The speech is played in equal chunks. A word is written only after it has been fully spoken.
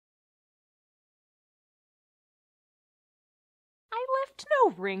I left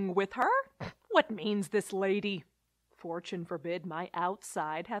no ring with her. What means this lady? Fortune forbid my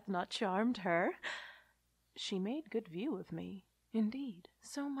outside hath not charmed her. She made good view of me, indeed,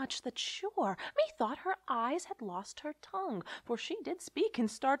 so much that sure methought her eyes had lost her tongue, for she did speak and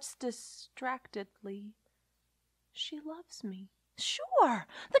starts distractedly. She loves me, sure,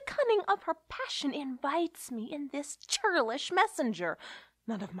 the cunning of her passion invites me in this churlish messenger.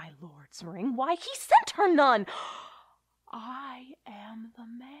 None of my lord's ring, why he sent her none. I am the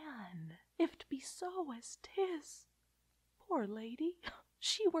man, if't be so as 'tis. Poor lady,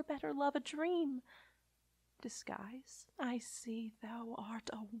 she were better love a dream. Disguise, I see thou art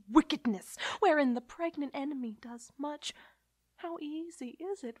a wickedness, wherein the pregnant enemy does much. How easy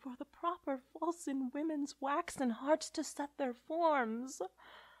is it for the proper false in women's waxen hearts to set their forms!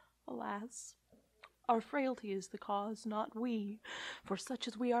 Alas, our frailty is the cause, not we, for such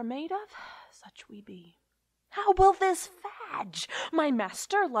as we are made of, such we be. How will this fadge? My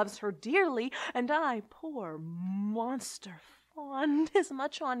master loves her dearly, and I, poor monster, fond as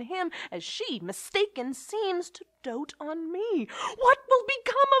much on him as she, mistaken, seems to dote on me. What will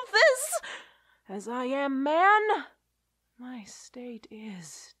become of this? As I am man, my state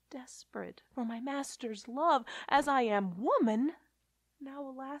is desperate for my master's love. As I am woman, now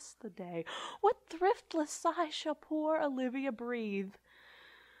alas the day, what thriftless sigh shall poor Olivia breathe?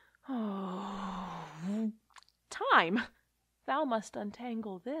 Oh, time, thou must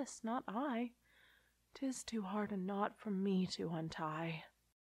untangle this, not I. 'Tis too hard a knot for me to untie.